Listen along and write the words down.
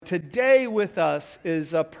today with us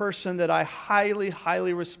is a person that I highly,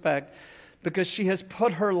 highly respect because she has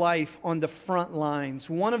put her life on the front lines.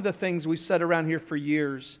 One of the things we've said around here for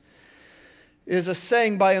years is a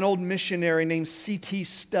saying by an old missionary named C.T.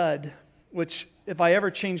 Studd, which if I ever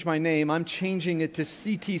change my name, I'm changing it to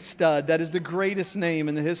C.T. Studd. That is the greatest name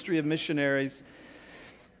in the history of missionaries.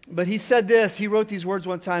 But he said this, he wrote these words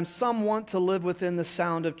one time: "Some want to live within the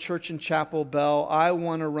sound of church and chapel bell. I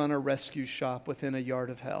want to run a rescue shop within a yard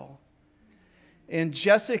of hell." And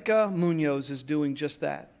Jessica Munoz is doing just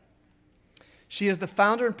that. She is the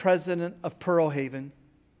founder and president of Pearl Haven.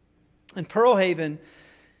 And Pearl Haven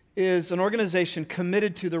is an organization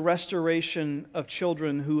committed to the restoration of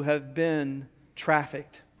children who have been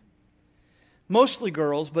trafficked. Mostly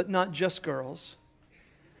girls, but not just girls.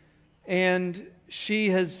 And she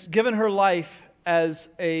has given her life as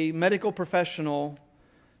a medical professional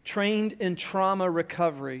trained in trauma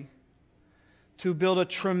recovery to build a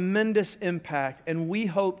tremendous impact. And we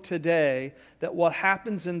hope today that what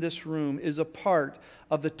happens in this room is a part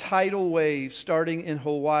of the tidal wave starting in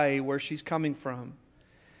Hawaii, where she's coming from,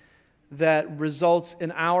 that results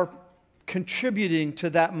in our contributing to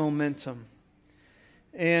that momentum.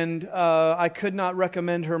 And I could not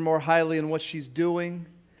recommend her more highly in what she's doing.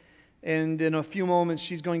 And in a few moments,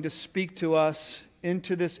 she's going to speak to us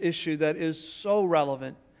into this issue that is so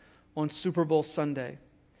relevant on Super Bowl Sunday.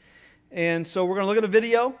 And so we're going to look at a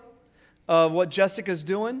video of what Jessica's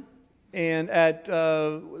doing, and at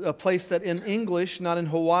a place that in English, not in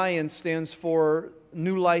Hawaiian, stands for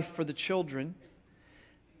New Life for the Children.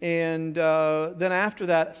 And then after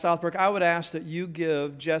that, Southbrook, I would ask that you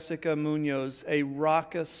give Jessica Munoz a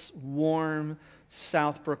raucous, warm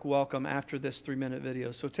Southbrook welcome after this 3-minute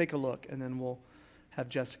video. So take a look, and then we'll have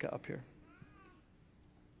Jessica up here.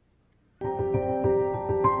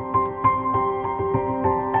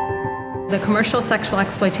 The commercial sexual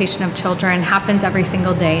exploitation of children happens every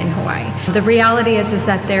single day in Hawaii. The reality is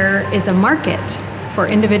that there is a market for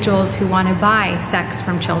individuals who want to buy sex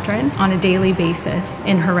from children on a daily basis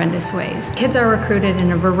in horrendous ways. Kids are recruited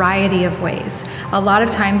in a variety of ways. A lot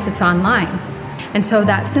of times it's online. And so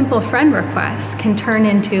that simple friend request can turn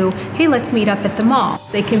into, hey, let's meet up at the mall.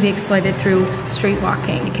 They can be exploited through street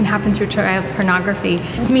walking. It can happen through child pornography.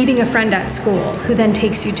 Meeting a friend at school who then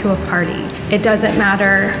takes you to a party. It doesn't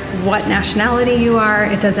matter what nationality you are.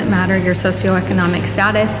 It doesn't matter your socioeconomic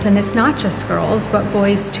status. And it's not just girls, but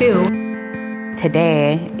boys too.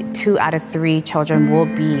 Today, 2 out of 3 children will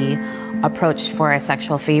be approached for a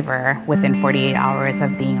sexual favor within 48 hours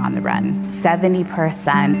of being on the run.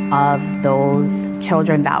 70% of those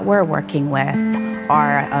children that we're working with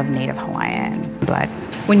are of Native Hawaiian blood.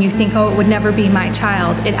 When you think, oh, it would never be my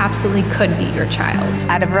child, it absolutely could be your child.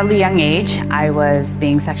 At a really young age, I was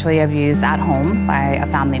being sexually abused at home by a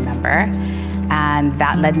family member. And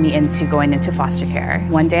that led me into going into foster care.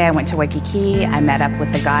 One day I went to Waikiki, I met up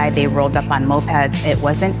with a guy, they rolled up on mopeds. It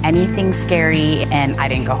wasn't anything scary, and I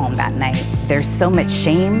didn't go home that night. There's so much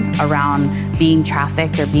shame around being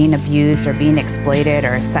trafficked or being abused or being exploited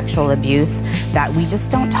or sexual abuse that we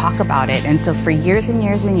just don't talk about it. And so for years and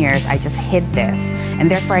years and years, I just hid this, and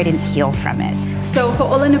therefore I didn't heal from it. So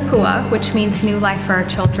Ho'olanapua, which means new life for our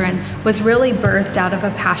children, was really birthed out of a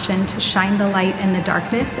passion to shine the light in the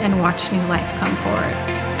darkness and watch new life come forward.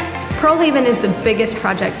 Pearl Haven is the biggest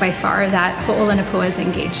project by far that Ho'olanapua is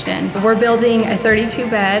engaged in. We're building a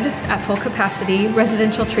 32-bed at full capacity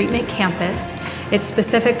residential treatment campus. It's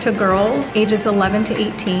specific to girls ages 11 to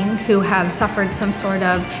 18 who have suffered some sort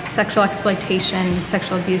of sexual exploitation,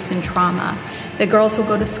 sexual abuse, and trauma. The girls will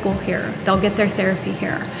go to school here. They'll get their therapy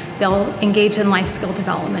here. They'll engage in life skill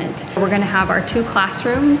development. We're going to have our 2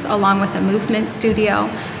 classrooms along with a movement studio,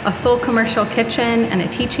 a full commercial kitchen and a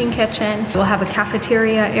teaching kitchen. We'll have a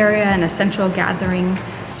cafeteria area and a central gathering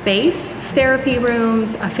space, therapy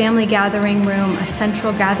rooms, a family gathering room, a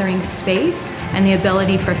central gathering space, and the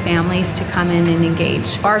ability for families to come in and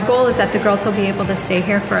engage. Our goal is that the girls will be able to stay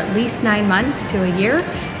here for at least 9 months to a year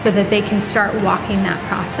so that they can start walking that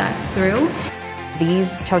process through.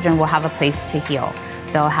 These children will have a place to heal.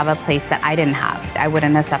 They'll have a place that I didn't have. I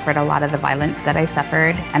wouldn't have suffered a lot of the violence that I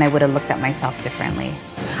suffered, and I would have looked at myself differently.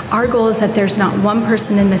 Our goal is that there's not one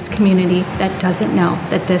person in this community that doesn't know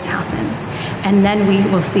that this happens. And then we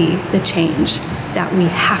will see the change that we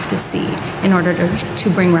have to see in order to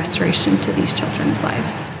bring restoration to these children's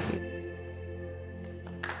lives.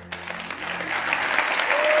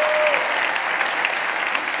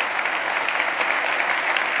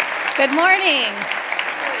 Good morning.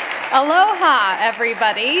 Aloha,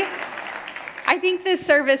 everybody. I think this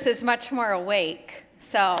service is much more awake.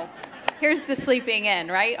 So here's to sleeping in,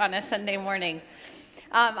 right, on a Sunday morning.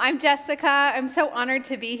 I'm Jessica. I'm so honored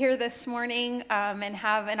to be here this morning and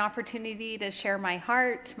have an opportunity to share my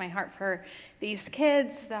heart for these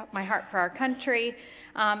kids, my heart for our country.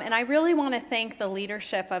 And I really want to thank the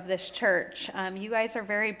leadership of this church. You guys are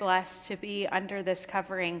very blessed to be under this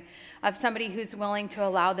covering of somebody who's willing to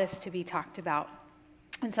allow this to be talked about.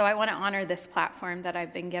 And so I want to honor this platform that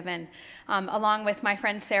I've been given, along with my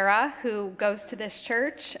friend Sarah, who goes to this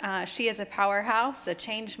church. She is a powerhouse, a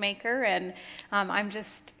change maker, and I'm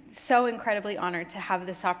just so incredibly honored to have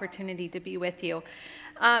this opportunity to be with you.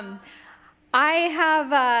 I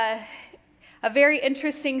have a very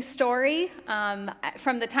interesting story.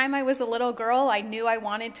 From the time I was a little girl, I knew I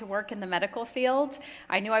wanted to work in the medical field.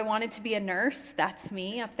 I knew I wanted to be a nurse. That's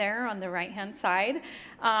me up there on the right-hand side.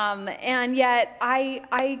 And yet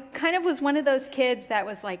I kind of was one of those kids that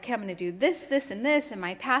was like, okay, I'm going to do this, this, and this, and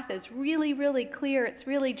my path is really, really clear. It's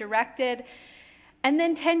really directed. And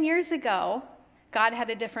then 10 years ago, God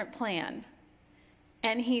had a different plan.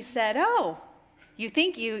 And he said, oh, you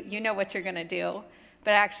think you know what you're going to do,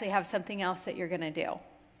 but I actually have something else that you're going to do.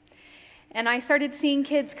 And I started seeing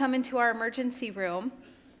kids come into our emergency room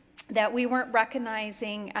that we weren't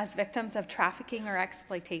recognizing as victims of trafficking or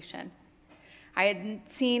exploitation. I had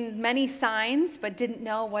seen many signs, but didn't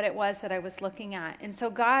know what it was that I was looking at. And so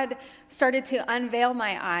God started to unveil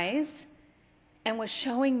my eyes and was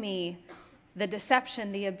showing me the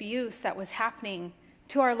deception, the abuse that was happening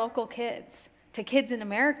to our local kids, to kids in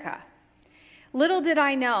America. Little did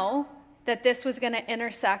I know that this was going to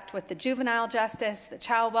intersect with the juvenile justice, the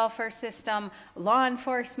child welfare system, law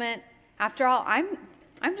enforcement. After all, I'm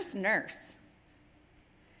just a nurse.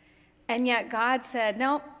 And yet God said,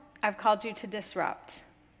 no, I've called you to disrupt.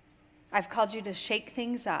 I've called you to shake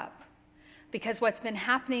things up, because what's been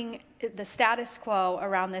happening, the status quo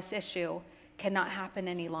around this issue, cannot happen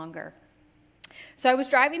any longer. So I was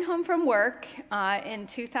driving home from work in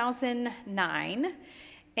 2009,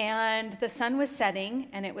 and the sun was setting,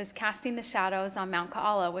 and it was casting the shadows on Mount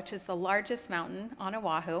Kaala, which is the largest mountain on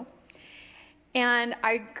Oahu. And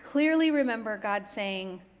I clearly remember God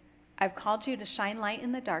saying, I've called you to shine light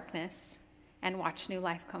in the darkness and watch new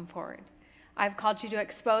life come forward. I've called you to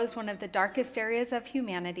expose one of the darkest areas of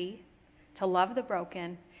humanity, to love the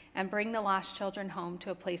broken, and bring the lost children home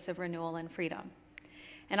to a place of renewal and freedom.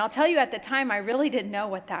 And I'll tell you, at the time, I really didn't know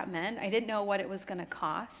what that meant. I didn't know what it was going to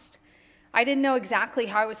cost. I didn't know exactly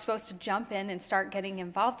how I was supposed to jump in and start getting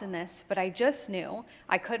involved in this, but I just knew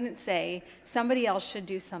I couldn't say somebody else should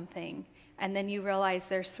do something, and then you realize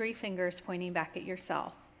there's 3 fingers pointing back at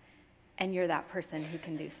yourself, and you're that person who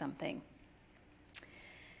can do something.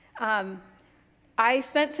 I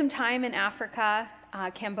spent some time in Africa,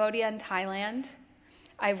 Cambodia, and Thailand.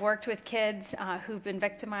 I've worked with kids who've been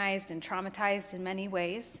victimized and traumatized in many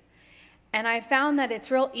ways. And I found that it's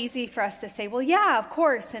real easy for us to say, well, yeah, of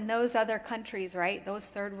course, in those other countries, right? Those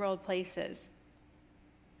third world places.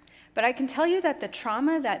 But I can tell you that the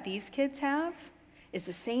trauma that these kids have is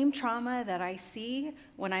the same trauma that I see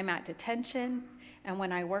when I'm at detention and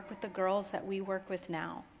when I work with the girls that we work with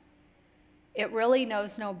now. It really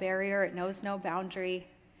knows no barrier, it knows no boundary.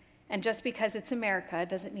 And just because it's America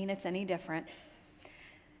doesn't mean it's any different.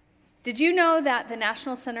 Did you know that the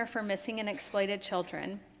National Center for Missing and Exploited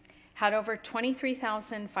Children had over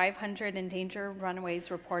 23,500 endangered runaways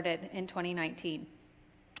reported in 2019.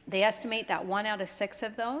 They estimate that 1 out of 6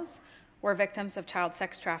 of those were victims of child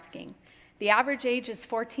sex trafficking. The average age is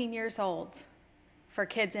 14 years old for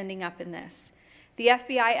kids ending up in this. The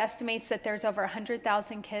FBI estimates that there's over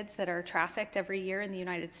 100,000 kids that are trafficked every year in the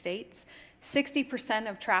United States. 60%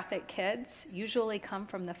 of trafficked kids usually come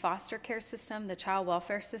from the foster care system, the child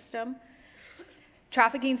welfare system.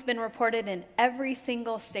 Trafficking's been reported in every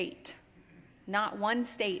single state. Not one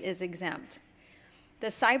state is exempt. The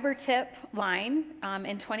cyber tip line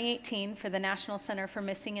in 2018 for the National Center for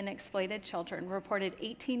Missing and Exploited Children reported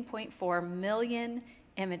 18.4 million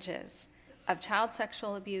images of child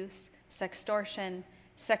sexual abuse, sextortion,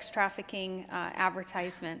 sex trafficking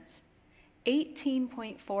advertisements.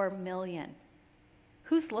 18.4 million.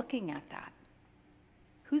 Who's looking at that?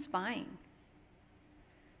 Who's buying?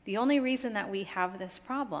 The only reason that we have this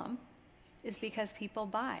problem is because people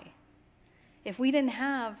buy. If we didn't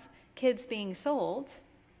have kids being sold,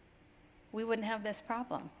 we wouldn't have this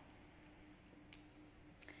problem.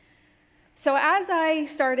 So as I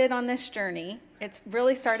started on this journey, it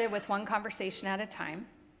really started with one conversation at a time,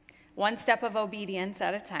 one step of obedience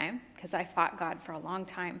at a time, because I fought God for a long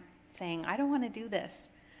time, saying, I don't want to do this.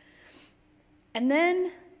 And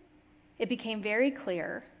then it became very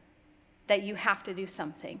clear that you have to do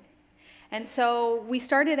something. And so we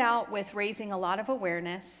started out with raising a lot of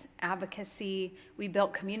awareness, advocacy. We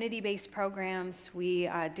built community-based programs. We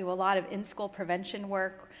do a lot of in-school prevention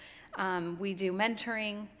work. We do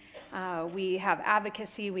mentoring. We have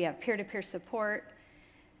advocacy. We have peer-to-peer support.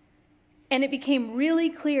 And it became really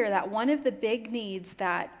clear that one of the big needs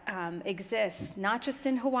that exists, not just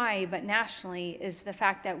in Hawaii, but nationally, is the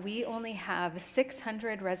fact that we only have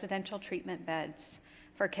 600 residential treatment beds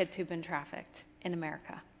for kids who've been trafficked in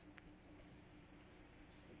America.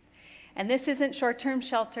 And this isn't short-term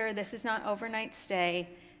shelter. This is not overnight stay.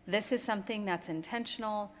 This is something that's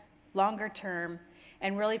intentional, longer term,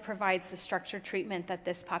 and really provides the structured treatment that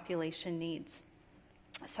this population needs.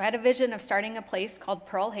 So I had a vision of starting a place called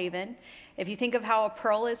Pearl Haven. If you think of how a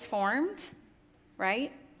pearl is formed,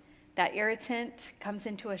 right? That irritant comes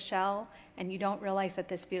into a shell, and you don't realize that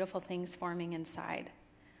this beautiful thing's forming inside.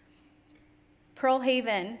 Pearl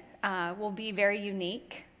Haven will be very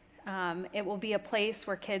unique. It will be a place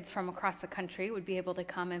where kids from across the country would be able to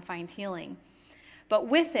come and find healing. But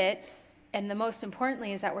with it, and the most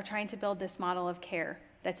importantly, is that we're trying to build this model of care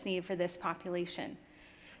that's needed for this population.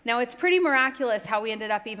 Now, it's pretty miraculous how we ended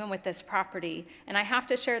up even with this property. And I have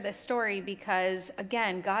to share this story because,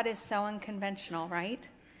 again, God is so unconventional, right?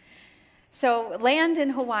 So land in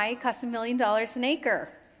Hawaii costs $1 million an acre.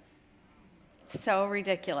 So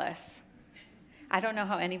ridiculous. I don't know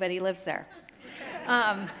how anybody lives there.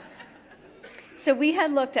 So we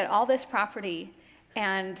had looked at all this property,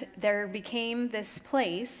 and there became this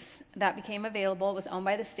place that became available. It was owned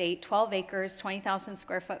by the state, 12 acres, 20,000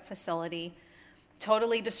 square foot facility,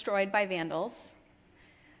 totally destroyed by vandals.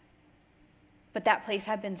 But that place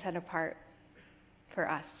had been set apart for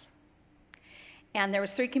us. And there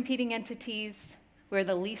was 3 competing entities. We were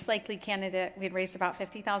the least likely candidate. We had raised about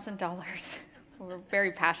 $50,000. We were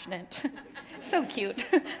very passionate. So cute.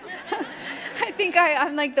 I think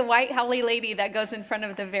I'm like the white Helly lady that goes in front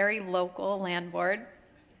of the very local land board.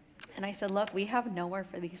 And I said, look, we have nowhere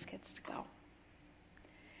for these kids to go.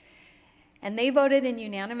 And they voted in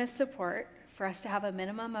unanimous support for us to have a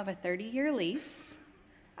minimum of a 30-year lease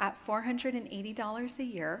at $480 a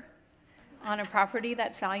year on a property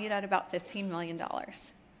that's valued at about $15 million.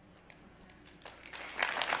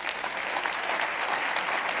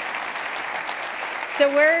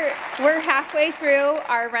 So we're halfway through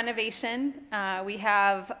our renovation. We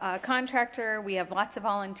have a contractor, we have lots of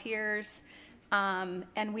volunteers,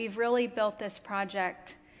 and we've really built this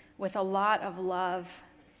project with a lot of love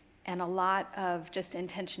and a lot of just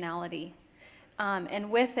intentionality. And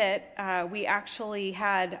with it, we actually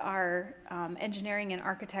had our engineering and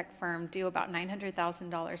architect firm do about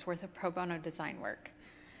 $900,000 worth of pro bono design work,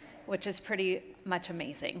 which is pretty much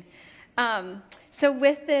amazing. So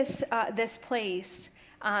with this place,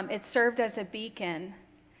 it served as a beacon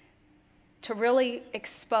to really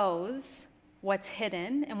expose what's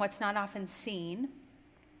hidden and what's not often seen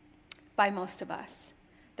by most of us.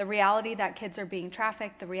 The reality that kids are being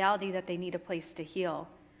trafficked, the reality that they need a place to heal.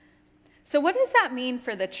 So what does that mean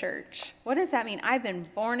for the church? What does that mean? I've been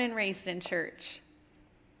born and raised in church.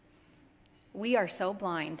 We are so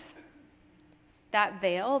blind. That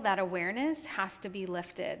veil, that awareness has to be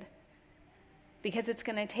lifted, because it's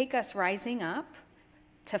going to take us rising up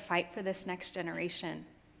to fight for this next generation,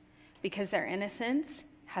 because their innocence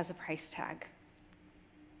has a price tag.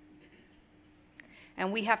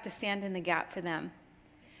 And we have to stand in the gap for them.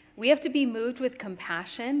 We have to be moved with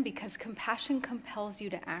compassion, because compassion compels you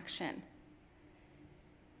to action.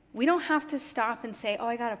 We don't have to stop and say, oh,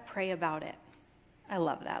 I got to pray about it. I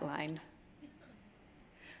love that line.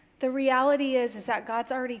 The reality is that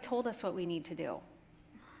God's already told us what we need to do.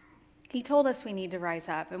 He told us we need to rise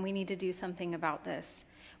up and we need to do something about this.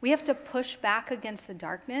 We have to push back against the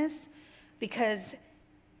darkness because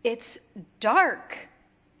it's dark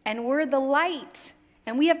and we're the light,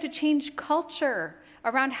 and we have to change culture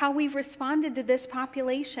around how we've responded to this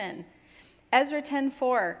population. Ezra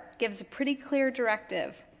 10:4 gives a pretty clear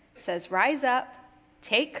directive. It says, rise up,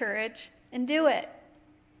 take courage, and do it.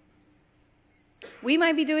 We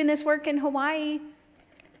might be doing this work in Hawaii,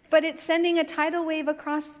 but it's sending a tidal wave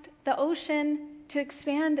across the ocean to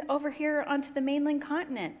expand over here onto the mainland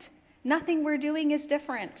continent. Nothing we're doing is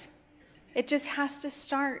different. It just has to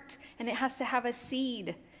start, and it has to have a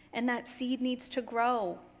seed, and that seed needs to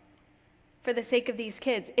grow for the sake of these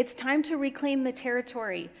kids. It's time to reclaim the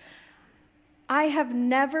territory. I have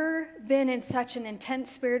never been in such an intense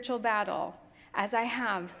spiritual battle as I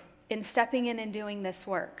have in stepping in and doing this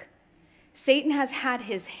work. Satan has had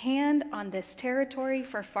his hand on this territory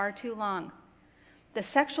for far too long. The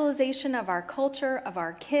sexualization of our culture, of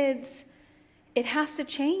our kids, it has to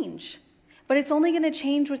change. But it's only going to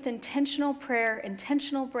change with intentional prayer,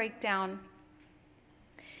 intentional breakdown.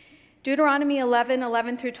 Deuteronomy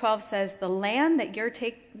 11 through 12 says, the land that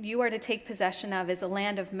you are to take possession of is a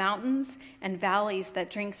land of mountains and valleys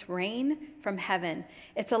that drinks rain from heaven.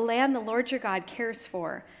 It's a land the Lord your God cares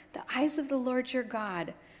for. The eyes of the Lord your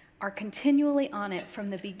God are continually on it from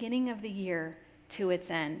the beginning of the year to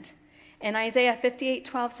its end. And Isaiah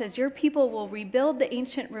 58:12 says, your people will rebuild the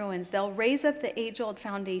ancient ruins. They'll raise up the age-old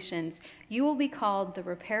foundations. You will be called the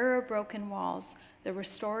repairer of broken walls, the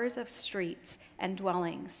restorers of streets and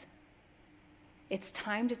dwellings. It's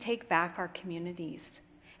time to take back our communities,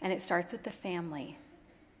 and it starts with the family.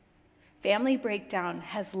 Family breakdown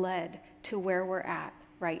has led to where we're at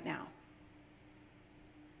right now.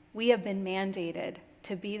 We have been mandated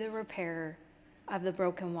to be the repairer of the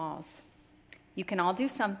broken walls. You can all do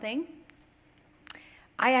something.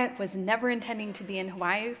 I was never intending to be in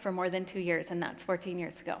Hawaii for more than 2 years, and that's 14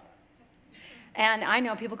 years ago. And I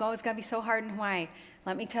know people go, oh, it's got to be so hard in Hawaii.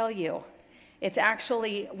 Let me tell you, it's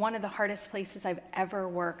actually one of the hardest places I've ever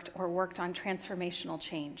worked or worked on transformational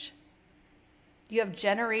change. You have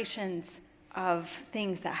generations of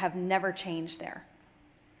things that have never changed there.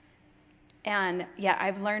 And yeah,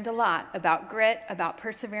 I've learned a lot about grit, about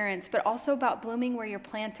perseverance, but also about blooming where you're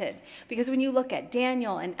planted. Because when you look at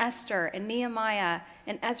Daniel and Esther and Nehemiah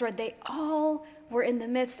and Ezra, they all were in the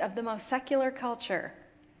midst of the most secular culture,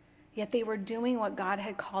 yet they were doing what God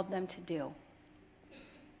had called them to do.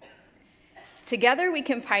 Together we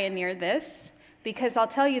can pioneer this, because I'll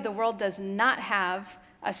tell you, the world does not have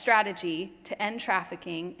a strategy to end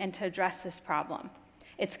trafficking and to address this problem.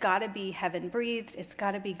 It's got to be heaven-breathed. It's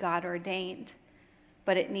got to be God-ordained.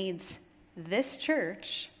 But it needs this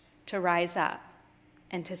church to rise up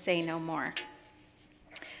and to say no more.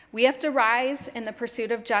 We have to rise in the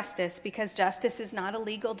pursuit of justice, because justice is not a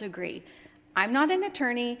legal degree. I'm not an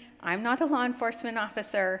attorney. I'm not a law enforcement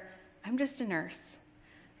officer. I'm just a nurse.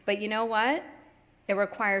 But you know what? It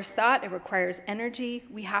requires thought. It requires energy.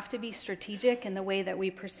 We have to be strategic in the way that we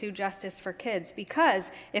pursue justice for kids,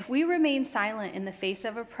 because if we remain silent in the face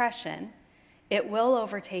of oppression, it will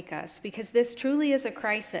overtake us, because this truly is a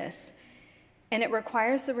crisis, and it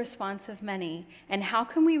requires the response of many. And how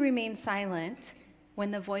can we remain silent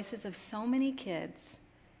when the voices of so many kids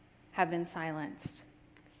have been silenced?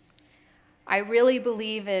 I really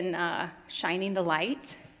believe in shining the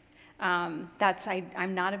light. I'm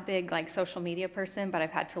not a big social media person, but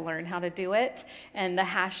I've had to learn how to do it, and the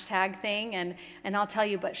hashtag thing, and I'll tell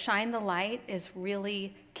you, but shine the light is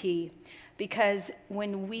really key, because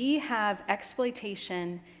when we have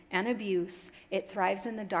exploitation and abuse, it thrives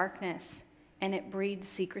in the darkness, and it breeds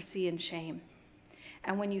secrecy and shame.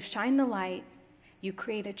 And when you shine the light, you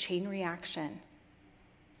create a chain reaction.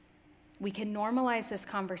 We can normalize this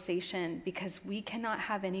conversation, because we cannot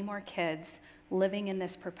have any more kids living in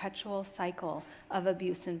this perpetual cycle of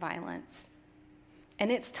abuse and violence. And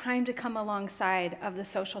it's time to come alongside of the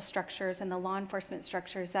social structures and the law enforcement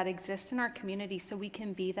structures that exist in our community, so we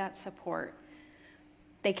can be that support.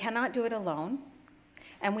 They cannot do it alone,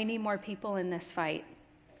 and we need more people in this fight.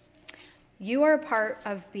 You are a part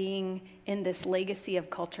of being in this legacy of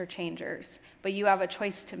culture changers, but you have a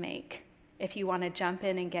choice to make if you want to jump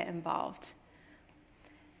in and get involved.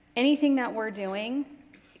 Anything that we're doing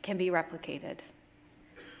can be replicated.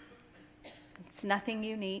 It's nothing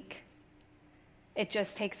unique. It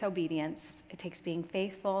just takes obedience. It takes being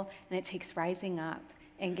faithful, and it takes rising up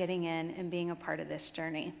and getting in and being a part of this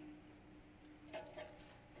journey.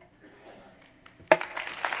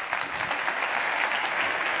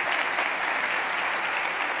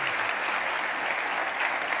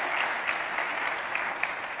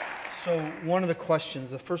 So one of the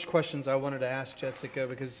first questions I wanted to ask Jessica,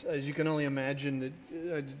 because as you can only imagine,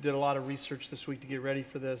 I did a lot of research this week to get ready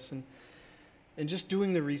for this, and just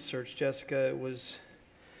doing the research, Jessica, it was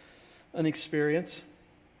an experience.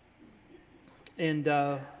 And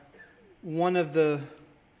one of the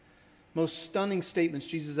most stunning statements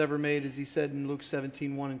Jesus ever made is he said in Luke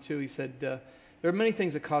 17:1-2, he said, there are many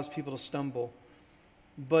things that cause people to stumble,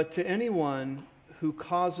 but to anyone who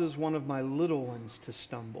causes one of my little ones to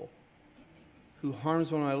stumble, who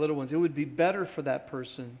harms one of my little ones, it would be better for that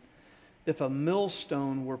person if a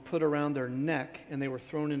millstone were put around their neck and they were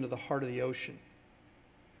thrown into the heart of the ocean.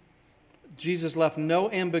 Jesus left no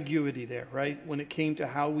ambiguity there, right, when it came to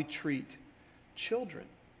how we treat children.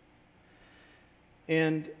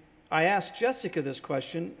 And I asked Jessica this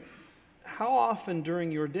question: how often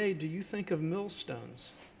during your day do you think of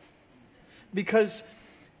millstones? Because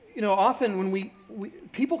often when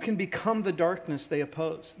people can become the darkness they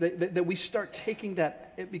oppose, that we start taking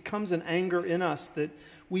that, it becomes an anger in us that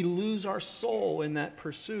we lose our soul in that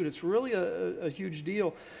pursuit. It's really a huge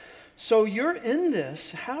deal. So you're in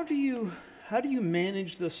this. How do you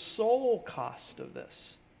manage the soul cost of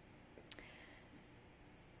this?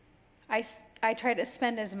 I try to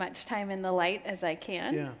spend as much time in the light as I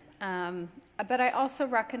can. But I also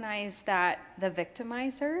recognize that the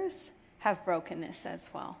victimizers have brokenness as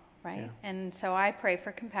well, right? Yeah. And so I pray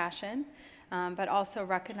for compassion, but also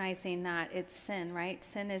recognizing that it's sin, right?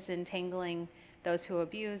 Sin is entangling those who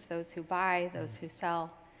abuse, those who buy, those who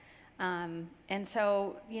sell. And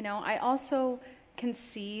so, I also can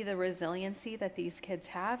see the resiliency that these kids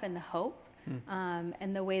have and the hope,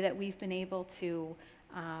 and the way that we've been able to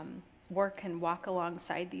work and walk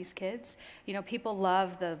alongside these kids. People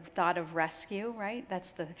love the thought of rescue, right?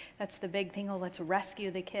 That's the big thing. Oh, let's rescue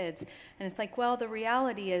the kids. And it's like, well, the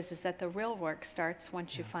reality is that the real work starts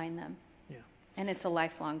once you find them. Yeah. And it's a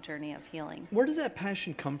lifelong journey of healing. Where does that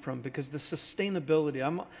passion come from? Because the sustainability,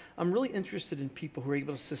 I'm really interested in people who are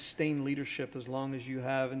able to sustain leadership as long as you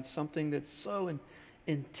have, and something that's so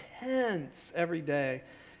intense every day.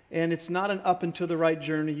 And it's not an up and to the right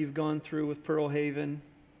journey you've gone through with Pearl Haven,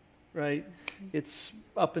 right? It's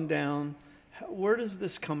up and down. Where does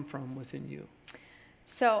this come from within you?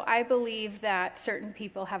 So I believe that certain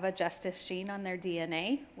people have a justice gene on their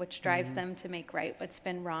DNA, which drives them to make right what's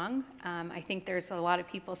been wrong. I think there's a lot of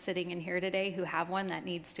people sitting in here today who have one that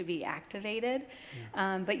needs to be activated.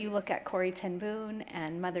 But you look at Corrie ten Boom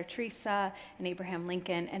and Mother Teresa and Abraham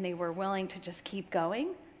Lincoln, and they were willing to just keep going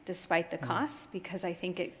despite the costs, because I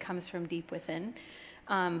think it comes from deep within.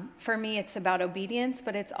 For me, it's about obedience,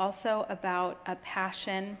 but it's also about a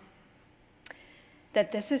passion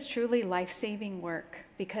that this is truly life-saving work,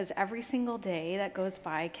 because every single day that goes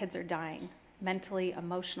by, kids are dying, mentally,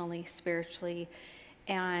 emotionally, spiritually.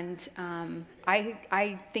 And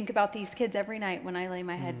I think about these kids every night when I lay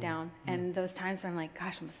my head down. And those times where I'm like,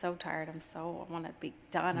 gosh, I'm so tired. I want to be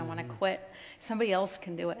done. I want to quit. Somebody else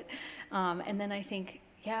can do it. And then I think,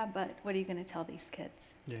 yeah, but what are you going to tell these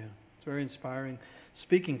kids? Yeah, it's very inspiring.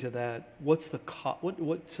 Speaking to that, what's the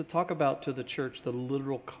what to talk about to the church, the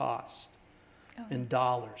literal cost in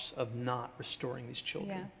dollars of not restoring these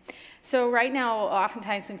children? Yeah. So right now,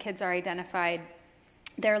 oftentimes when kids are identified,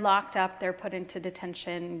 they're locked up, they're put into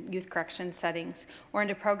detention, youth correction settings, or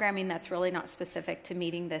into programming that's really not specific to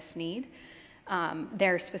meeting this need,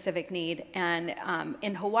 their specific need. And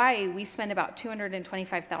in Hawaii, we spend about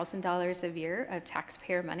 $225,000 a year of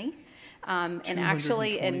taxpayer money. And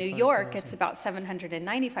actually in New York, it's about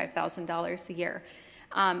 $795,000 a year.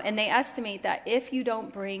 And they estimate that if you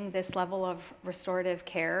don't bring this level of restorative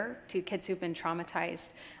care to kids who've been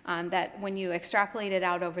traumatized, that when you extrapolate it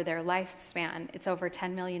out over their lifespan, it's over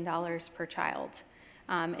 $10 million per child.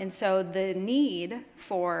 And so the need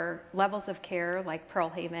for levels of care like Pearl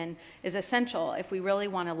Haven is essential if we really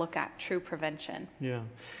want to look at true prevention. Yeah.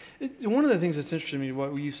 One of the things that's interesting to me,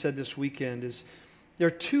 what you said this weekend, is there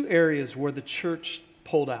are two areas where the church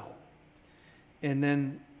pulled out, and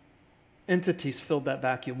then entities filled that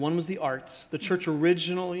vacuum. One was the arts. The church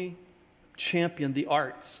originally championed the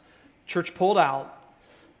arts. Church pulled out,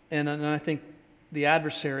 and I think the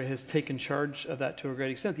adversary has taken charge of that to a great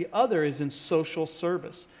extent. The other is in social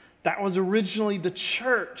service. That was originally the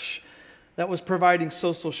church that was providing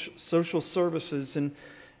social services,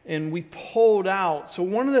 and we pulled out. So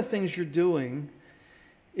one of the things you're doing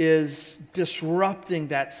is disrupting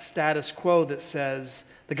that status quo that says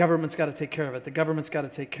the government's got to take care of it. The government's got to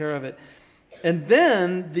take care of it. And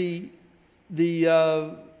then the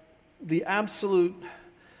absolute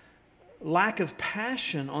lack of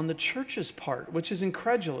passion on the church's part, which is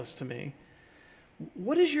incredulous to me.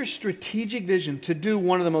 What is your strategic vision to do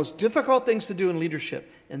one of the most difficult things to do in leadership?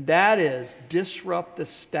 And that is disrupt the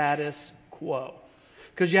status quo.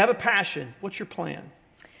 Because you have a passion. What's your plan?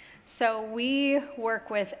 So we work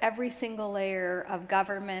with every single layer of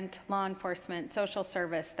government, law enforcement, social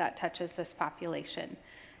service that touches this population.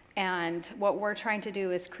 And what we're trying to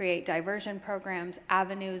do is create diversion programs,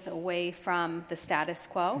 avenues away from the status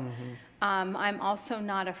quo. I'm also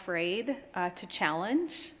not afraid to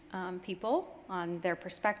challenge people on their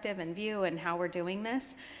perspective and view and how we're doing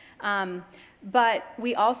this. But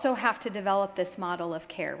we also have to develop this model of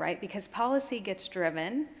care, right? Because policy gets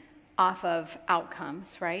driven off of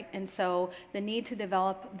outcomes, right? And so the need to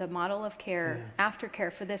develop the model of care,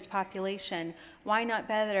 aftercare for this population, why not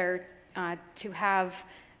better to have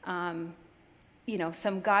some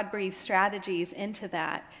God-breathed strategies into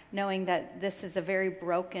that, knowing that this is a very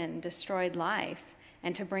broken, destroyed life,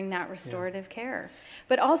 and to bring that restorative care.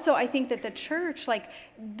 But also, I think that the church,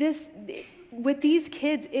 with these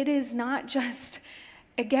kids, it is not just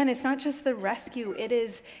again, it's not just the rescue. It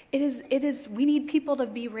is, we need people to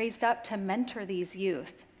be raised up to mentor these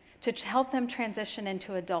youth, to help them transition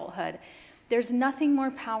into adulthood. There's nothing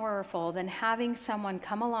more powerful than having someone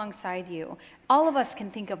come alongside you. All of us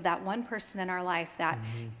can think of that one person in our life that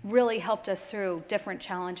really helped us through different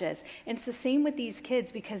challenges. And it's the same with these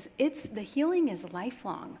kids, because the healing is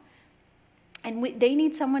lifelong. And they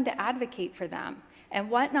need someone to advocate for them. And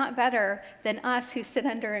what not better than us who sit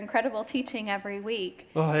under incredible teaching every week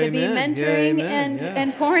to be mentoring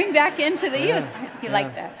and pouring back into the youth. You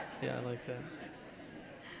like that? Yeah, I like that.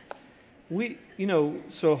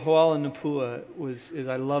 So Hoala Napua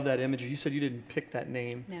I love that imagery. You said you didn't pick that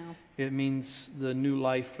name. No. It means the new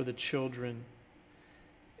life for the children.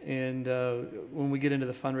 And when we get into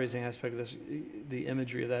the fundraising aspect of this, the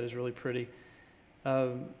imagery of that is really pretty.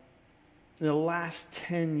 In the last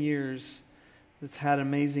 10 years, it's had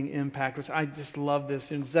amazing impact, which I just love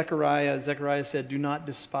this. In Zechariah said, "Do not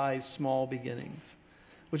despise small beginnings,"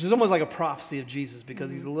 which is almost like a prophecy of Jesus, because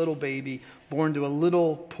he's a little baby born to a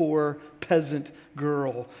little poor peasant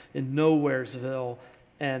girl in Nowheresville,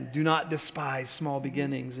 and do not despise small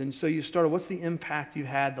beginnings. And so you started, what's the impact you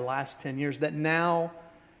had the last 10 years that now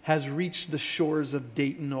has reached the shores of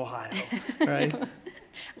Dayton, Ohio, right?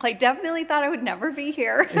 I definitely thought I would never be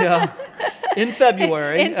here. Yeah. In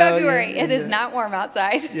February. It is not warm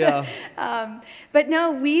outside. Yeah. But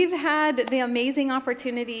no, we've had the amazing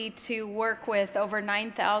opportunity to work with over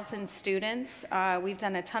 9,000 students. We've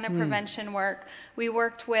done a ton of prevention work. We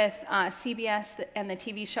worked with CBS and the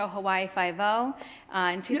TV show Hawaii Five-0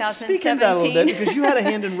 in 2017. Speak into that a little bit, because you had a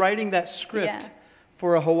hand in writing that script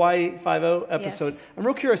for a Hawaii Five-0 episode. Yes. I'm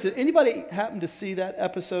real curious. Did anybody happen to see that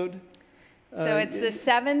episode? So it's the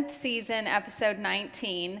 7th season, episode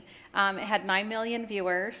 19. It had 9 million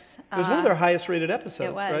viewers. It was one of their highest rated episodes,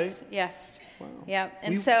 it was, right? Yes. Wow. Yep.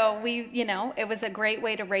 And so it was a great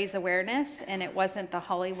way to raise awareness, and it wasn't the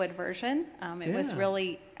Hollywood version. It was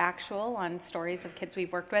really actual on stories of kids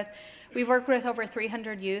we've worked with. We've worked with over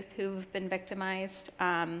 300 youth who've been victimized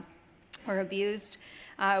or abused.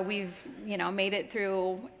 We've, made it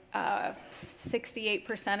through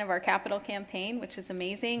 68% of our capital campaign, which is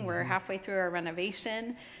amazing. We're halfway through our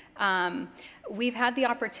renovation. We've had the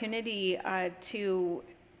opportunity to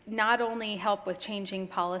not only help with changing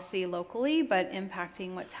policy locally, but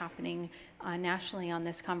impacting what's happening nationally on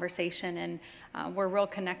this conversation. And we're real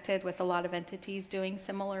connected with a lot of entities doing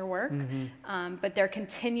similar work. But there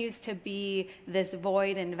continues to be this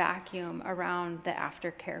void and vacuum around the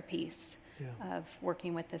aftercare piece of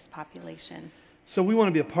working with this population. So we want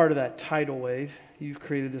to be a part of that tidal wave. You've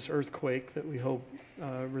created this earthquake that we hope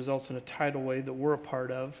results in a tidal wave that we're a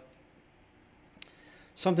part of.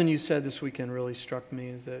 Something you said this weekend really struck me,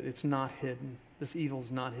 is that it's not hidden. This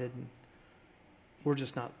evil's not hidden. We're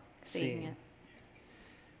just not seeing it.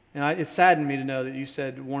 And it saddened me to know that you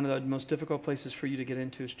said one of the most difficult places for you to get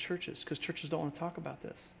into is churches, because churches don't want to talk about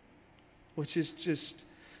this, which is just...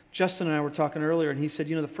 Justin and I were talking earlier, and he said,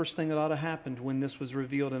 the first thing that ought to happen when this was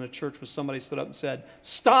revealed in a church was somebody stood up and said,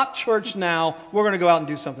 "Stop church now. We're going to go out and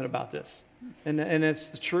do something about this." And it's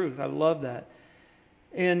the truth. I love that.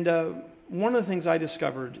 And one of the things I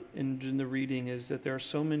discovered in the reading is that there are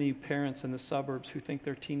so many parents in the suburbs who think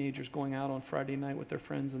their teenagers going out on Friday night with their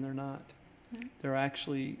friends, and they're not. They're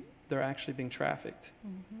actually being trafficked.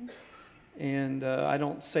 And I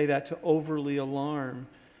don't say that to overly alarm.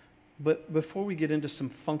 But before we get into some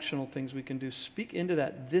functional things we can do, speak into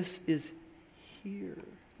that. This is here.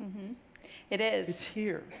 It is. It's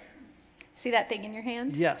here. See that thing in your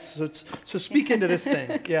hand? Yes. So speak into this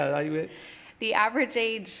thing. Yeah. The average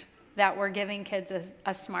age that we're giving kids a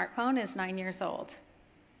smartphone is 9 years old.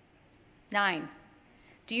 9.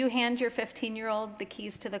 Do you hand your 15-year-old the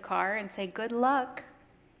keys to the car and say, "Good luck"?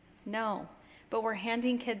 No. But we're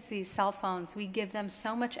handing kids these cell phones. We give them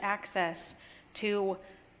so much access to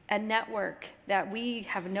a network that we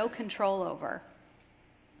have no control over.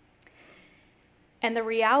 And the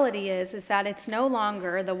reality is that it's no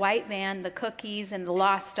longer the white van, the cookies, and the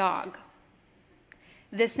lost dog.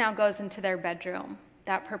 This now goes into their bedroom.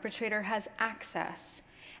 That perpetrator has access,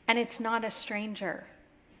 and it's not a stranger.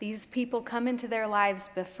 These people come into their lives,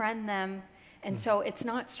 befriend them, and so it's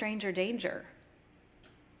not stranger danger.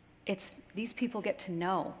 It's these people get to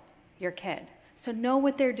know your kid. So know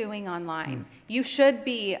what they're doing online. You should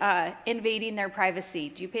be invading their privacy.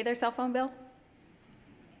 Do you pay their cell phone bill?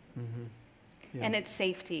 And it's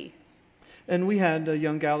safety. And we had a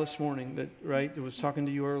young gal this morning that was talking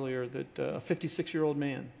to you earlier, that a 56-year-old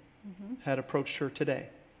man had approached her today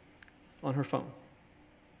on her phone.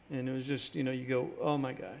 And it was just, you go, oh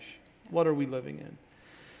my gosh, what are we living in?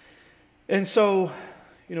 And so,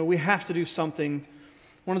 we have to do something.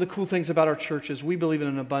 One of the cool things about our church is we believe in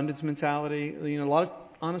an abundance mentality. A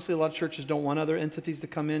lot of churches don't want other entities to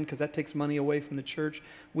come in because that takes money away from the church.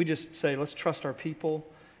 We just say, let's trust our people.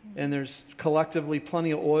 And there's collectively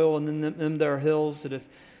plenty of oil, and then there are hills that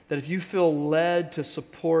if you feel led to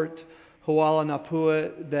support Huala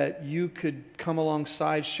Napua, that you could come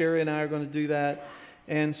alongside. Sherry and I are going to do that.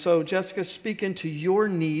 And so, Jessica, speak into your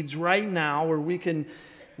needs right now, where we can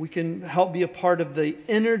help be a part of the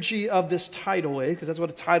energy of this tidal wave, because that's what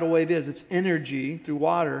a tidal wave is. It's energy through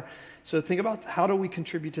water. So think about, how do we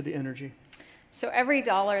contribute to the energy? So every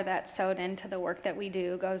dollar that's sewed into the work that we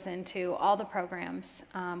do goes into all the programs,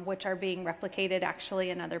 which are being replicated actually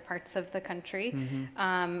in other parts of the country.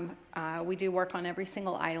 We do work on every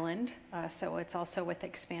single island, so it's also with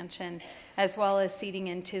expansion, as well as seeding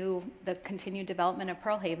into the continued development of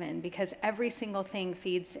Pearl Haven, because every single thing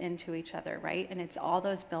feeds into each other, right? And it's all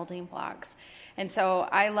those building blocks. And so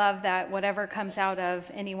I love that whatever comes out of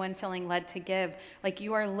anyone feeling led to give, like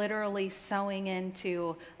you are literally sowing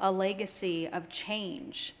into a legacy of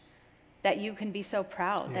change that you can be so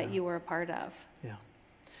proud that you were a part of. Yeah.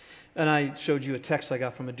 And I showed you a text I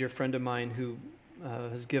got from a dear friend of mine who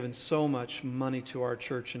has given so much money to our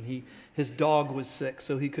church, and his dog was sick,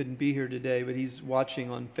 so he couldn't be here today, but he's watching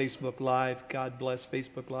on Facebook Live. God bless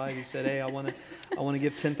Facebook Live. He said, hey, I want to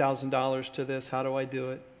give $10,000 to this. How do I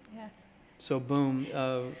do it? Yeah. So boom,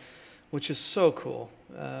 which is so cool.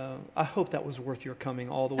 I hope that was worth your coming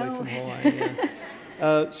all the way from Hawaii.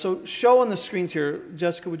 Yeah. So show on the screens here.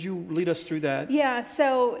 Jessica, would you lead us through that? Yeah,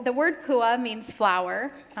 so the word pua means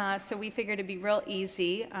flower. So we figured it'd be real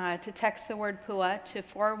easy to text the word pua to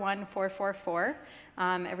 41444.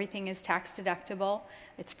 Everything is tax deductible.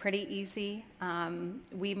 It's pretty easy.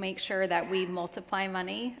 We make sure that we multiply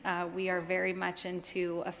money. We are very much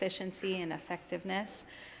into efficiency and effectiveness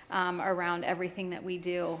around everything that we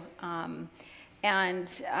do.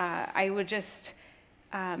 And I would just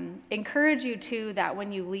encourage you too that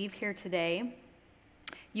when you leave here today,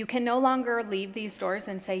 you can no longer leave these doors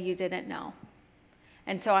and say you didn't know.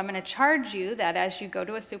 And so I'm going to charge you that as you go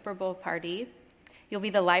to a Super Bowl party, you'll be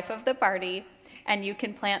the life of the party, and you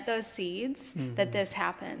can plant those seeds that this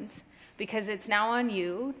happens, because it's now on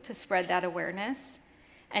you to spread that awareness.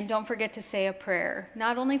 And don't forget to say a prayer,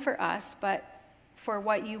 not only for us, but for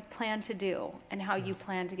what you plan to do and how you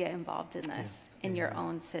plan to get involved in this in your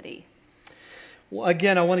own city. Well,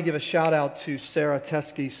 again, I want to give a shout out to Sarah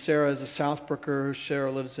Teskey. Sarah is a Southbrooker.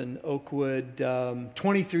 Sarah lives in Oakwood,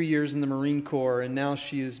 23 years in the Marine Corps, and now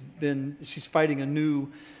she's fighting a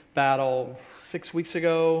new battle. 6 weeks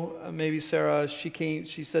ago, maybe, Sarah,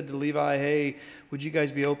 she said to Levi, hey, would you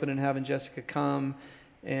guys be open in having Jessica come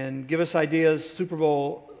and give us ideas? Super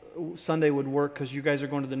Bowl Sunday would work because you guys are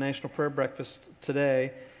going to the National Prayer Breakfast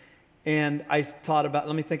today. And I thought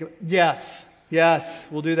about, yes,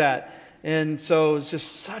 we'll do that. And so it's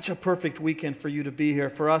just such a perfect weekend for you to be here.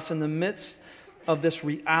 For us, in the midst of this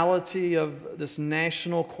reality of this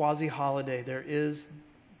national quasi-holiday, there is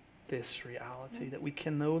this reality that we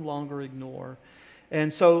can no longer ignore.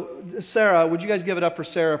 And so, Sarah, would you guys give it up for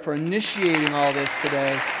Sarah for initiating all this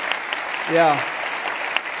today? Yeah.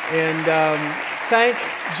 And thank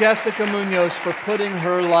Jessica Munoz for putting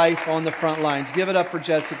her life on the front lines. Give it up for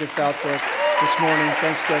Jessica Southbrook this morning.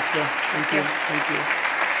 Thanks, Jessica. Thank you. Thank you.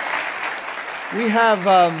 We have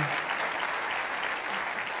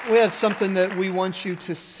something that we want you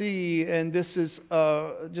to see, and this is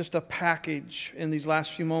just a package in these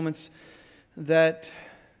last few moments that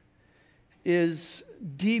is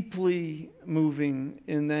deeply moving,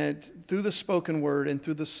 in that through the spoken word and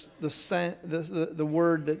through the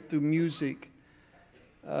word, that through music,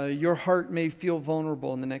 your heart may feel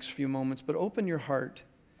vulnerable in the next few moments, but open your heart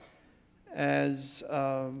as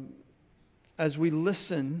we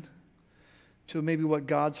listen to maybe what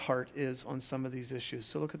God's heart is on some of these issues.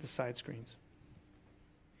 So look at the side screens.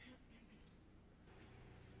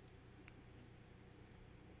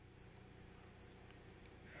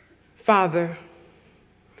 Father,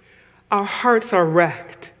 our hearts are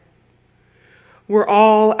wrecked. We're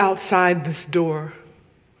all outside this door.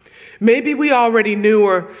 Maybe we already knew,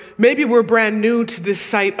 or maybe we're brand new to this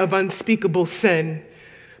site of unspeakable sin,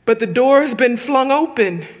 but the door's been flung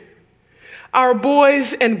open. Our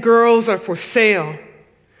boys and girls are for sale.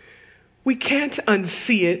 We can't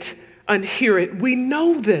unsee it, unhear it. We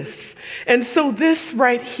know this. And so this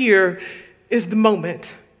right here is the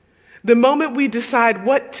moment. The moment we decide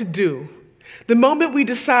what to do. The moment we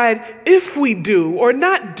decide if we do or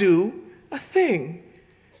not do a thing.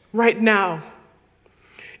 Right now.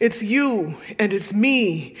 It's you and it's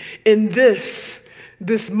me in this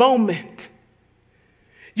moment.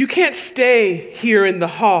 You can't stay here in the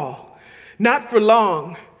hall. not for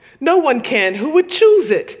long. No one can who would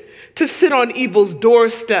choose it to sit on evil's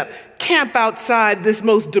doorstep, camp outside this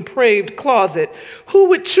most depraved closet. Who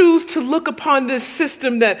would choose to look upon this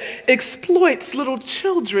system that exploits little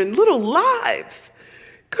children, little lives?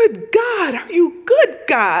 Good God, are you good,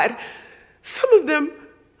 God? Some of them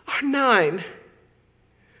are 9.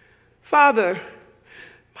 Father,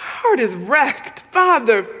 my heart is wrecked.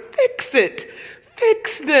 Father, fix it.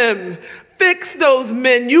 Fix them. Fix those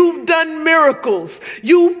men. You've done miracles.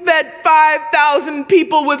 You fed 5,000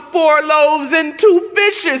 people with 4 loaves and 2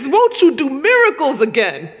 fishes. Won't you do miracles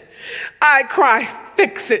again? I cry,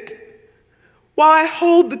 fix it. While I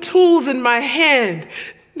hold the tools in my hand,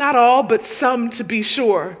 not all, but some to be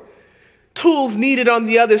sure. Tools needed on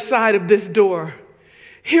the other side of this door.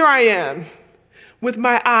 Here I am, with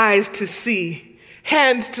my eyes to see,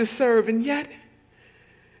 hands to serve, and yet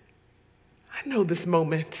I know this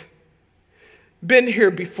moment. Been here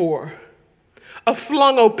before. A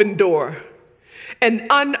flung open door, an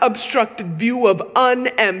unobstructed view of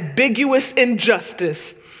unambiguous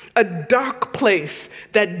injustice, a dark place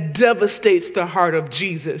that devastates the heart of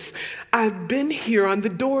Jesus. I've been here on the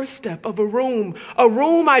doorstep of a room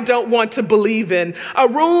I don't want to believe in, a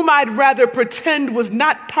room I'd rather pretend was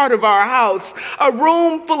not part of our house, a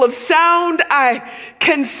room full of sound I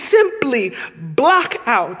can simply block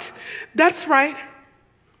out. That's right.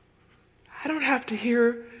 I don't have to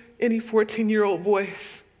hear any 14-year-old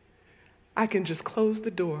voice. I can just close the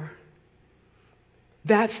door.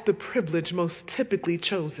 That's the privilege most typically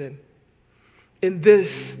chosen in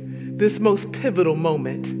this most pivotal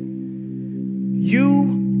moment.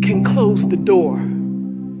 You can close the door.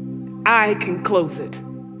 I can close it.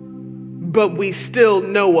 But we still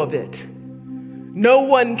know of it. No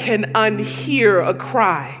one can unhear a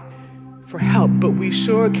cry for help, but we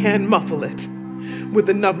sure can muffle it. With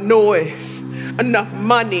enough noise, enough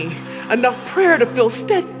money, enough prayer to feel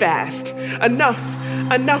steadfast, enough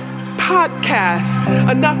podcasts,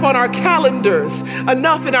 enough on our calendars,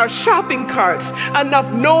 enough in our shopping carts, enough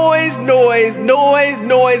noise. Noise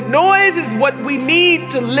is what we need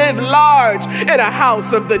to live large in a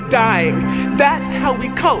house of the dying. That's how we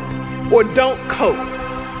cope or don't cope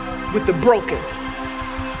with the broken.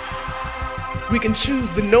 We can choose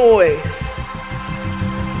the noise.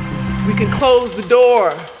 We can close the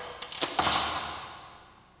door.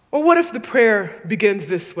 Or what if the prayer begins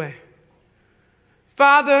this way?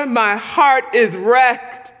 Father, my heart is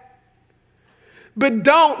wrecked, but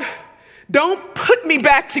don't put me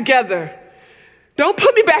back together. Don't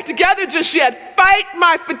put me back together just yet. Fight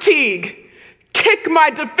my fatigue. Kick my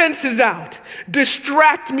defenses out.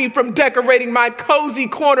 Distract me from decorating my cozy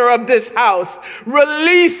corner of this house.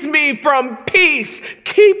 Release me from peace.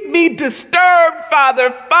 Keep me disturbed, Father.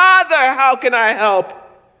 Father, how can I help?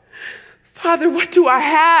 Father, what do I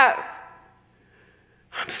have?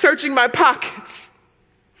 I'm searching my pockets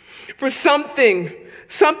for something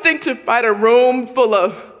to fight a room full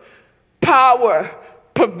of power,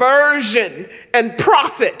 perversion, and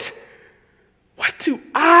profit. What do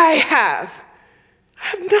I have?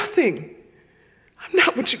 I have nothing. I'm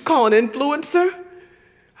not what you call an influencer.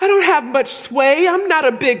 I don't have much sway. I'm not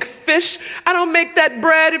a big fish. I don't make that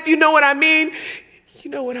bread, if you know what I mean. You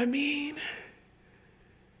know what I mean?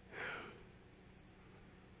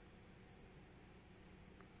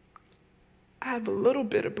 I have a little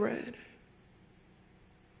bit of bread.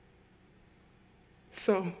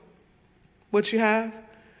 So, what you have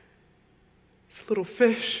is a little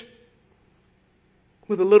fish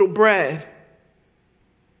with a little bread.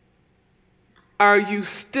 Are you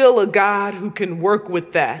still a God who can work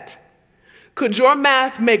with that? Could your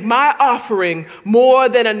math make my offering more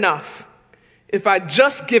than enough if I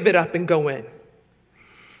just give it up and go in?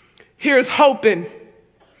 Here's hoping.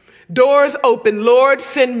 Doors open. Lord,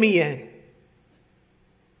 send me in.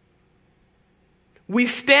 We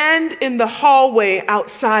stand in the hallway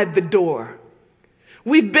outside the door.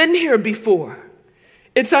 We've been here before.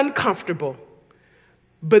 It's uncomfortable,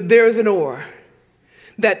 but there's an or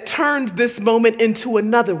that turns this moment into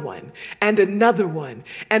another one, and another one,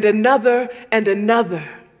 and another, and another,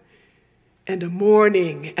 and a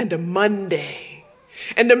morning, and a Monday,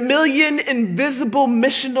 and a million invisible,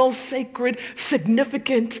 missional, sacred,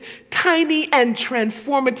 significant, tiny, and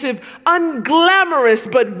transformative,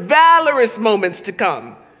 unglamorous, but valorous moments to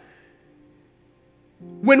come.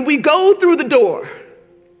 When we go through the door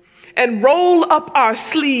and roll up our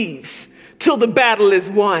sleeves till the battle is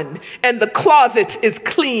won and the closet is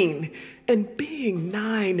clean and being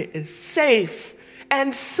 9 is safe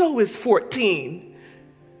and so is 14.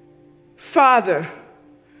 Father,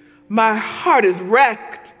 my heart is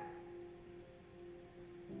wrecked.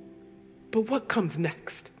 But what comes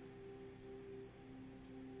next?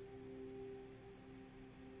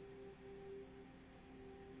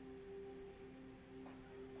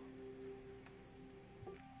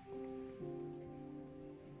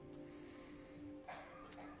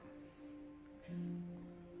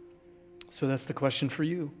 So that's the question for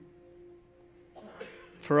you,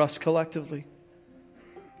 for us collectively.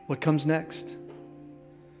 What comes next?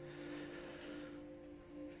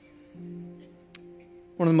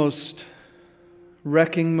 One of the most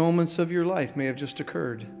wrecking moments of your life may have just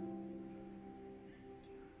occurred.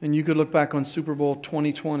 And you could look back on Super Bowl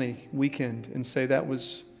 2020 weekend and say that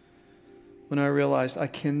was when I realized I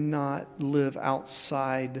cannot live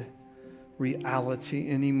outside reality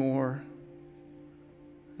anymore.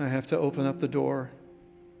 I have to open up the door.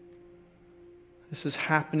 This is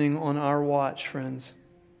happening on our watch, friends.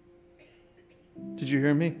 Did you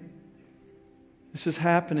hear me? This is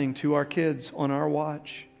happening to our kids on our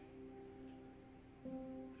watch. I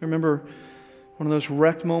remember one of those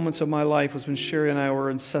wrecked moments of my life was when Sherry and I were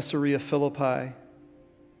in Caesarea Philippi.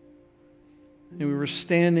 And we were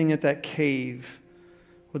standing at that cave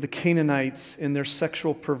where the Canaanites, in their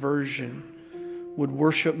sexual perversion, would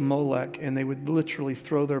worship Molech, and they would literally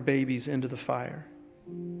throw their babies into the fire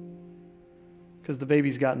because the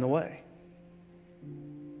babies got in the way.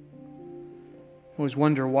 I always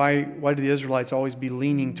wonder why do the Israelites always be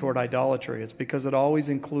leaning toward idolatry? It's because it always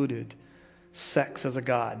included sex as a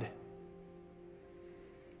god.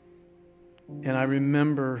 And I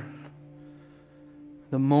remember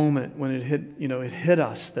the moment when it hit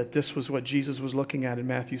us that this was what Jesus was looking at in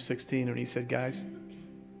Matthew 16, and he said, guys,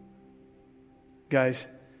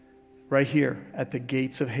 right here at the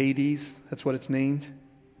gates of Hades, that's what it's named,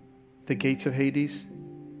 the gates of Hades,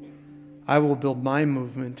 I will build my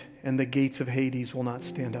movement, and the gates of Hades will not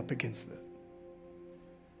stand up against it.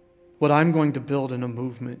 What I'm going to build in a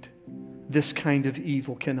movement, this kind of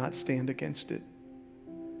evil cannot stand against it.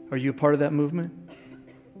 Are you a part of that movement?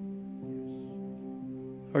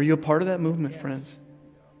 Are you a part of that movement, friends?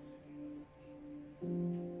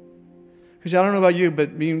 Because I don't know about you,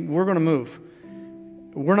 but we're going to move.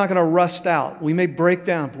 We're not going to rust out. We may break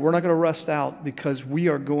down, but we're not going to rust out because we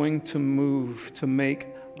are going to move to make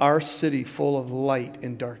our city full of light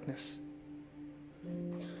and darkness.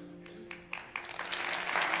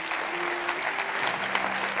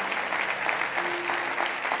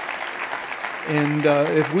 And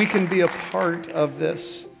if we can be a part of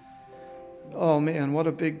this, oh man, what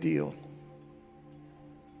a big deal.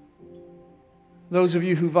 Those of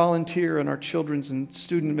you who volunteer in our children's and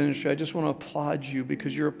student ministry, I just want to applaud you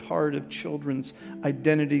because you're a part of children's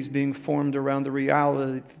identities being formed around the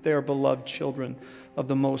reality that they are beloved children of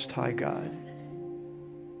the Most High God.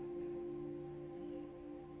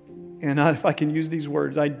 And if I can use these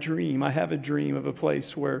words, I have a dream of a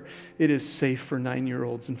place where it is safe for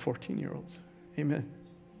 9-year-olds and 14-year-olds. Amen.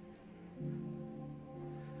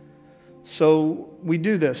 So we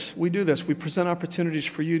do this. We present opportunities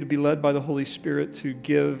for you to be led by the Holy Spirit to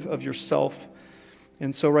give of yourself.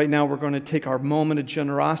 And so right now we're going to take our moment of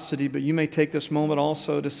generosity, but you may take this moment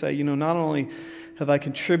also to say, not only have I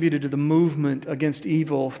contributed to the movement against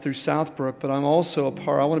evil through Southbrook, but I'm also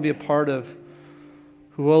I want to be a part of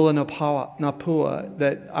Huola Napua,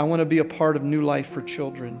 that I want to be a part of New Life for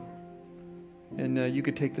Children. And you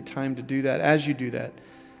could take the time to do that. As you do that,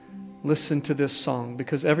 listen to this song,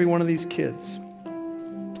 because every one of these kids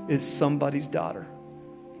is somebody's daughter.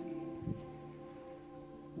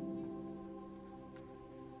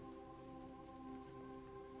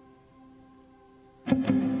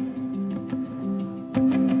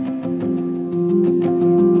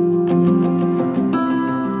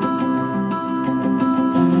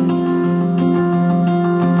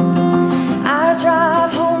 I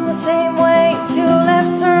drive home the same way, 2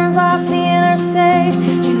 left turns off the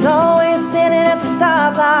interstate. She's always standing at the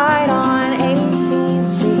stoplight on 18th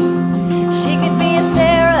Street. She could be a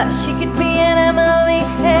Sarah, she could be an Emily,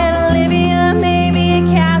 and Olivia, maybe a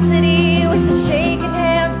Cassidy, with the shaking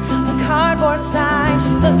hands on cardboard signs.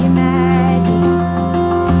 She's looking at you.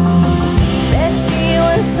 Bet she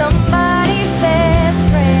was somebody's best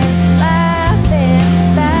friend,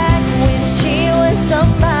 laughing back when she was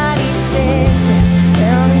somebody's sister.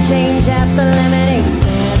 Tell me change at the lemonade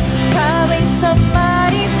stand, probably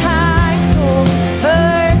somebody's high school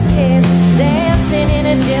first kiss, dancing in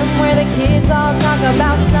a gym where the kids all talk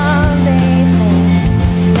about Sunday plans.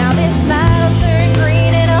 Now this night will turn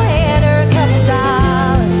green and I'll hand her a couple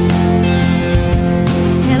dollars,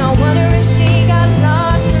 and I wonder if she got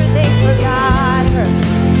lost or they forgot her.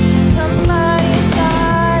 She's somebody's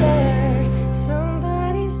daughter,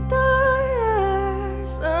 somebody's daughter,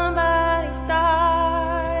 somebody's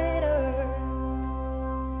daughter.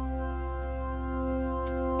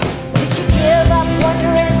 Did you give up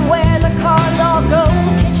wondering where the cars all go?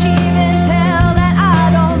 Can she even tell that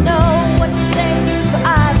I don't know?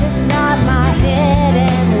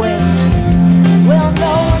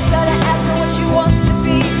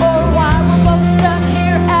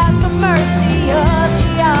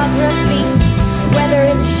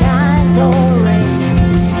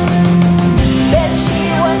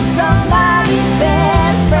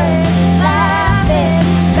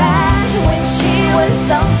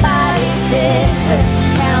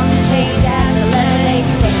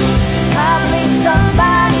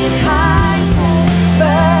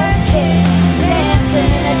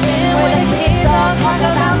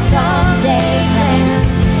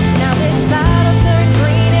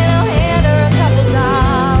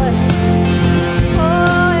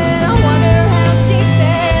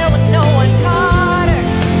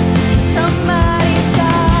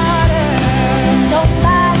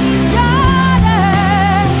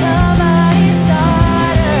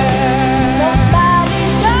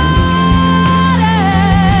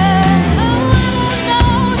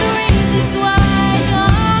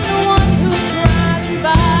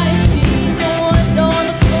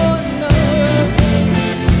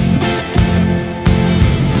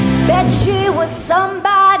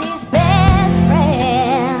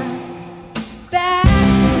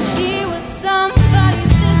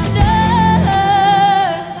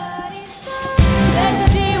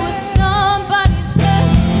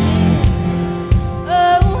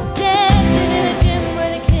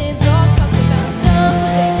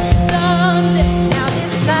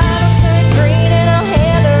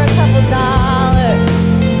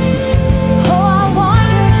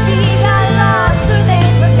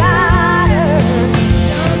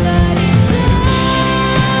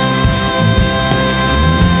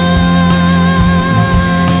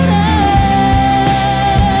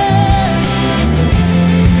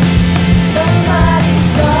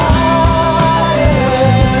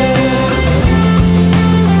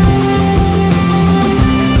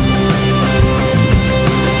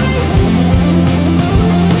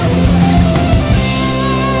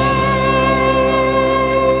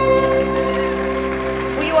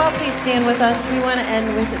 us, we want to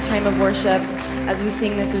end with a time of worship as we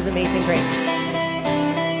sing This Is Amazing Grace.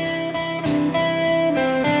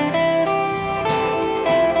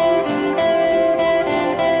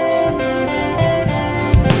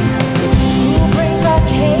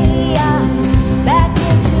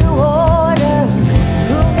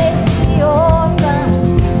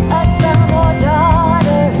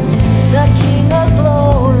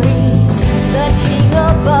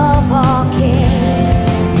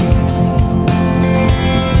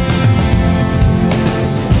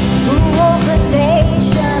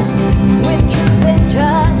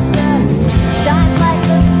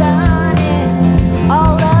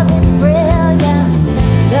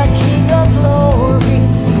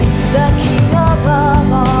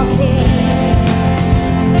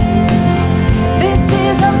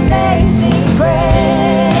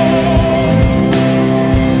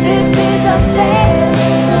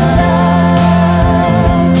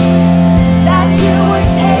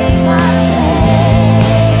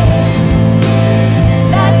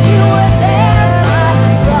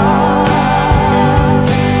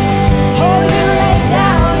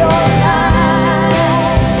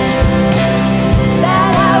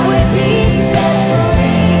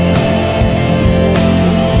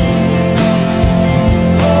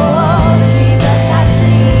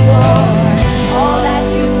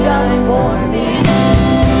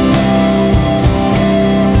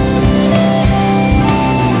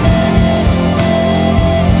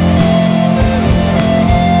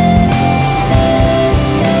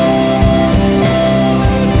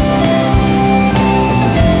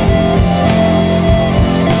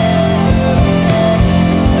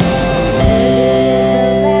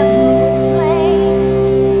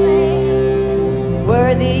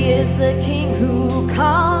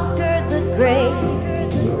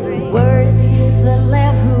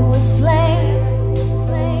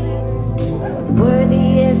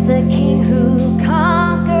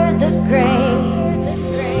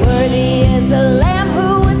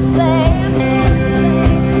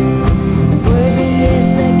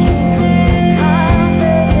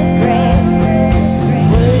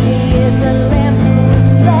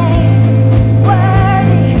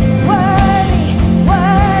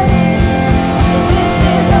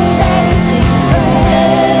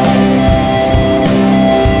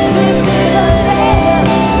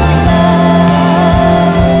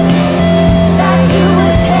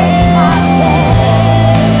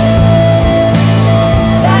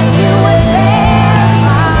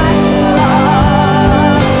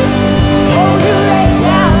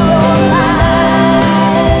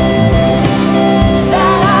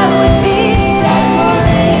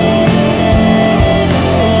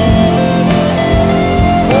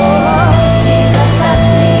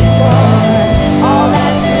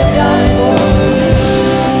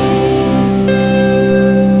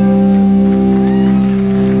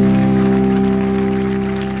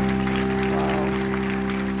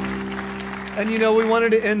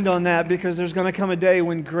 On that because there's going to come a day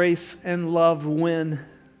when grace and love win.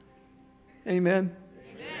 Amen?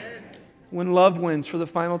 Amen. When love wins for the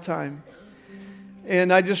final time.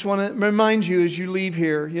 And I just want to remind you as you leave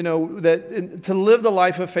here, that to live the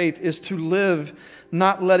life of faith is to live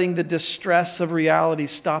not letting the distress of reality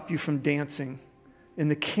stop you from dancing in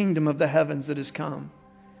the kingdom of the heavens that has come.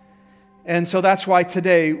 And so that's why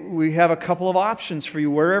today we have a couple of options for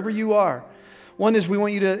you wherever you are. One is we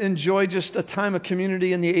want you to enjoy just a time of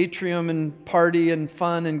community in the atrium and party and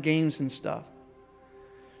fun and games and stuff.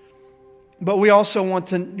 But we also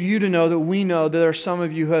want you to know that we know that there are some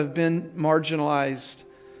of you who have been marginalized,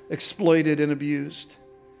 exploited, and abused.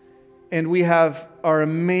 And we have our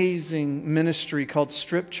amazing ministry called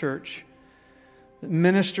Strip Church. It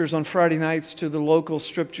ministers on Friday nights to the local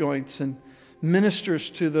strip joints and ministers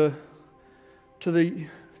to the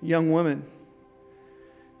young women.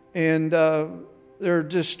 And they're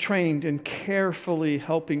just trained in carefully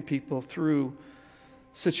helping people through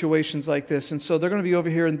situations like this. And so they're going to be over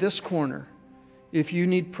here in this corner if you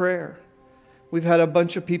need prayer. We've had a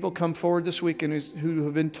bunch of people come forward this weekend who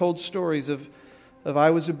have been told stories of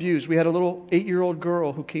I was abused. We had a little 8-year-old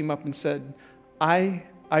girl who came up and said, I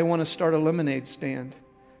want to start a lemonade stand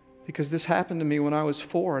because this happened to me when I was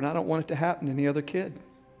 4 and I don't want it to happen to any other kid.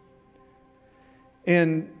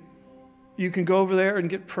 And you can go over there and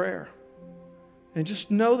get prayer. And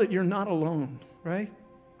just know that you're not alone, right?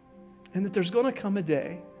 And that there's going to come a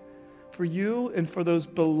day for you and for those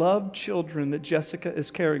beloved children that Jessica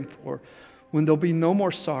is caring for when there'll be no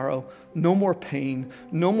more sorrow, no more pain,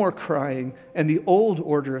 no more crying, and the old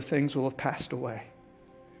order of things will have passed away.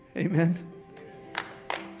 Amen?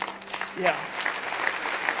 Yeah.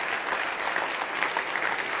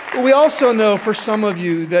 But we also know for some of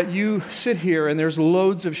you that you sit here and there's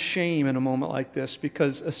loads of shame in a moment like this,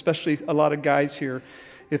 because especially a lot of guys here,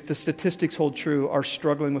 if the statistics hold true, are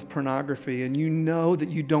struggling with pornography, and you know that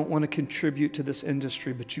you don't want to contribute to this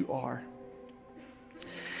industry, but you are.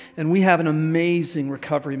 And we have an amazing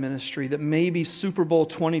recovery ministry that maybe Super Bowl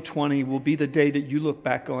 2020 will be the day that you look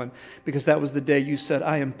back on, because that was the day you said,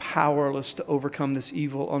 I am powerless to overcome this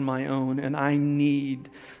evil on my own, and I need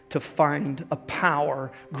to find a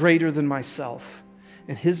power greater than myself.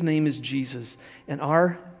 And his name is Jesus. And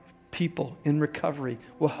our people in recovery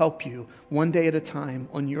will help you one day at a time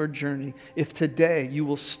on your journey, if today you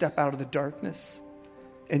will step out of the darkness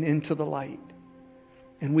and into the light.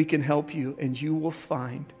 And we can help you, and you will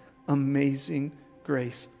find amazing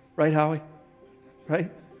grace. Right, Howie?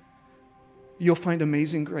 Right? You'll find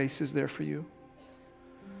amazing grace is there for you.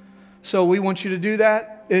 So we want you to do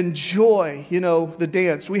that. Enjoy, the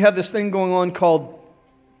dance. We have this thing going on called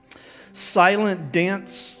silent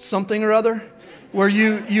dance something or other, where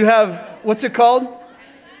you have, what's it called?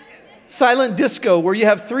 Silent disco, where you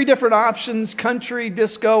have 3 different options, country,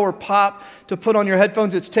 disco, or pop, to put on your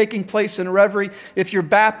headphones. It's taking place in Reverie. If you're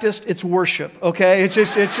Baptist, it's worship, okay? It's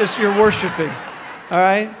just you're worshiping, all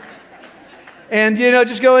right? And,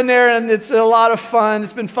 just go in there, and it's a lot of fun.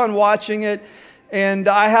 It's been fun watching it. And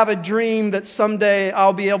I have a dream that someday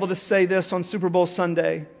I'll be able to say this on Super Bowl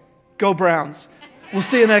Sunday. Go Browns. We'll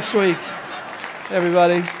see you next week,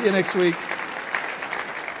 everybody. See you next week.